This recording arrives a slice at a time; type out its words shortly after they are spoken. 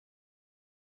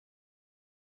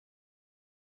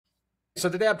So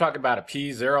today I'm talking about a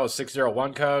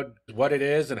P0601 code, what it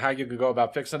is and how you can go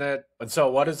about fixing it. And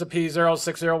so what is a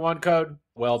P0601 code?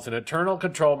 Well, it's an internal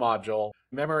control module,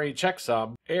 memory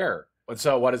checksum error. And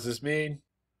so what does this mean?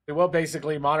 Well,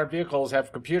 basically, modern vehicles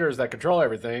have computers that control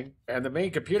everything, and the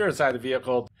main computer inside the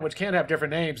vehicle, which can have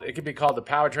different names, it can be called the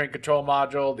powertrain control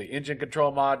module, the engine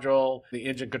control module, the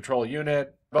engine control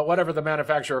unit, but whatever the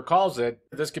manufacturer calls it,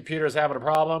 this computer is having a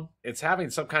problem. It's having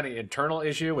some kind of internal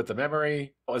issue with the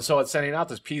memory, and so it's sending out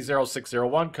this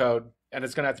P0601 code, and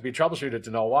it's going to have to be troubleshooted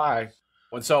to know why.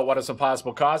 And so what are some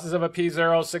possible causes of a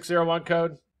P0601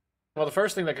 code? Well, the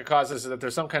first thing that could cause this is that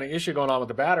there's some kind of issue going on with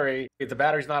the battery. If the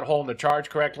battery's not holding the charge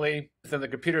correctly, then the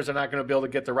computers are not going to be able to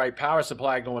get the right power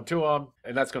supply going to them,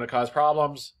 and that's going to cause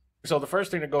problems. So the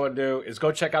first thing to go and do is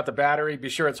go check out the battery, be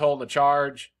sure it's holding the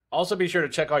charge. Also be sure to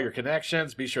check all your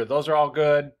connections, be sure those are all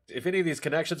good. If any of these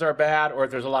connections are bad, or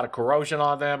if there's a lot of corrosion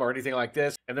on them or anything like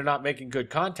this, and they're not making good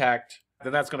contact,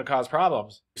 then that's going to cause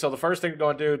problems. So the first thing to go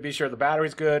and do is be sure the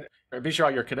battery's good, and be sure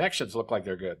all your connections look like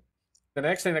they're good. The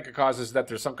next thing that could cause is that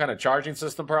there's some kind of charging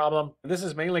system problem. And this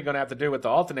is mainly going to have to do with the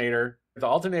alternator. The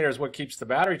alternator is what keeps the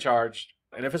battery charged.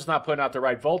 And if it's not putting out the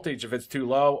right voltage, if it's too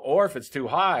low or if it's too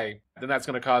high, then that's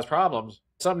going to cause problems.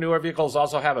 Some newer vehicles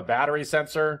also have a battery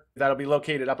sensor that'll be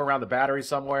located up around the battery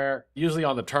somewhere, usually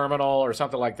on the terminal or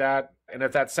something like that. And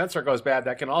if that sensor goes bad,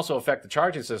 that can also affect the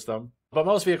charging system. But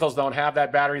most vehicles don't have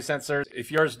that battery sensor. If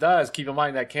yours does, keep in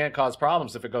mind that can cause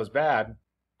problems if it goes bad.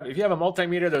 If you have a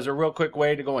multimeter, there's a real quick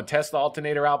way to go and test the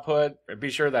alternator output and be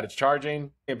sure that it's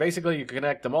charging. And basically, you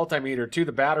connect the multimeter to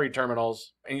the battery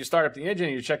terminals, and you start up the engine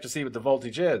and you check to see what the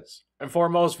voltage is. And for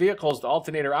most vehicles, the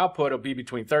alternator output will be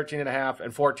between 13.5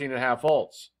 and 14.5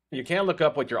 volts. You can look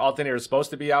up what your alternator is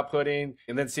supposed to be outputting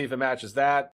and then see if it matches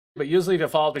that. But usually if it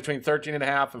falls between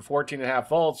 13.5 and 14.5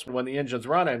 volts when the engine's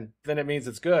running, then it means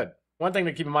it's good. One thing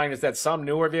to keep in mind is that some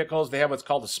newer vehicles, they have what's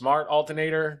called a smart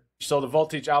alternator. So the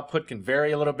voltage output can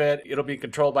vary a little bit. It'll be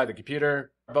controlled by the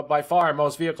computer. But by far,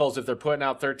 most vehicles, if they're putting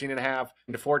out 13.5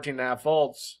 to 14.5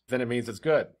 volts, then it means it's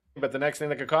good. But the next thing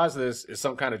that could cause this is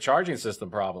some kind of charging system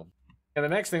problem. And the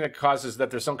next thing that causes that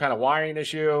there's some kind of wiring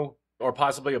issue or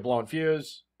possibly a blown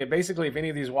fuse. And basically, if any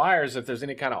of these wires, if there's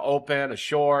any kind of open, a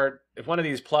short, if one of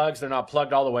these plugs, they're not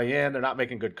plugged all the way in, they're not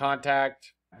making good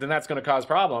contact, then that's going to cause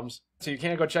problems. So you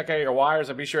can't go check out your wires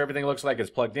and be sure everything looks like it's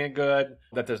plugged in good,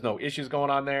 that there's no issues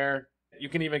going on there. You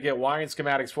can even get wiring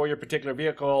schematics for your particular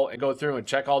vehicle and go through and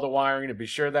check all the wiring and be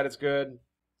sure that it's good.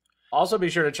 Also be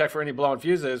sure to check for any blown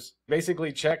fuses.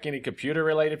 Basically check any computer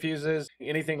related fuses,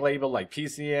 anything labeled like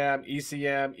PCM,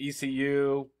 ECM,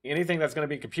 ECU, anything that's going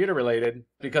to be computer related,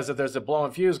 because if there's a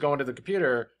blown fuse going to the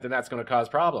computer, then that's going to cause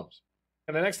problems.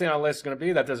 And the next thing on the list is going to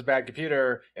be that there's a bad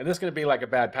computer, and this is going to be like a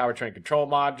bad powertrain control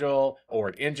module, or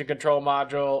an engine control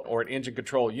module, or an engine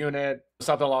control unit,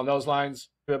 something along those lines.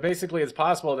 But basically, it's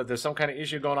possible that there's some kind of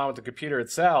issue going on with the computer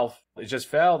itself. It just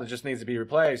failed, it just needs to be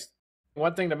replaced.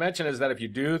 One thing to mention is that if you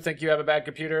do think you have a bad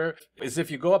computer, is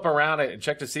if you go up around it and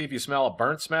check to see if you smell a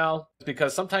burnt smell.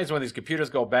 Because sometimes when these computers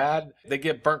go bad, they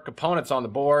get burnt components on the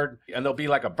board, and there'll be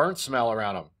like a burnt smell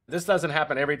around them. This doesn't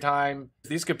happen every time.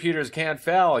 These computers can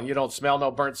fail and you don't smell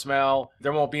no burnt smell.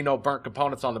 There won't be no burnt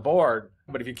components on the board.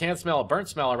 But if you can't smell a burnt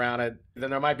smell around it,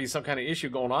 then there might be some kind of issue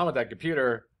going on with that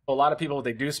computer. A lot of people, if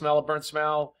they do smell a burnt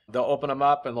smell, they'll open them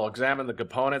up and they'll examine the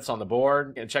components on the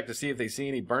board and check to see if they see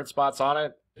any burnt spots on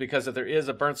it. Because if there is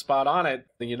a burnt spot on it,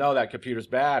 then you know that computer's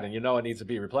bad and you know it needs to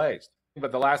be replaced.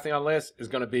 But the last thing on the list is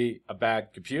going to be a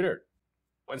bad computer.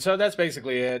 And so that's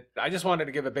basically it. I just wanted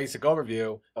to give a basic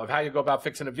overview of how you go about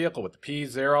fixing a vehicle with the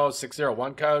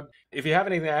P0601 code. If you have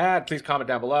anything to add, please comment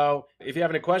down below. If you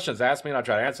have any questions, ask me and I'll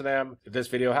try to answer them. If this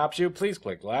video helps you, please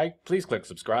click like, please click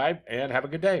subscribe, and have a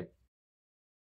good day.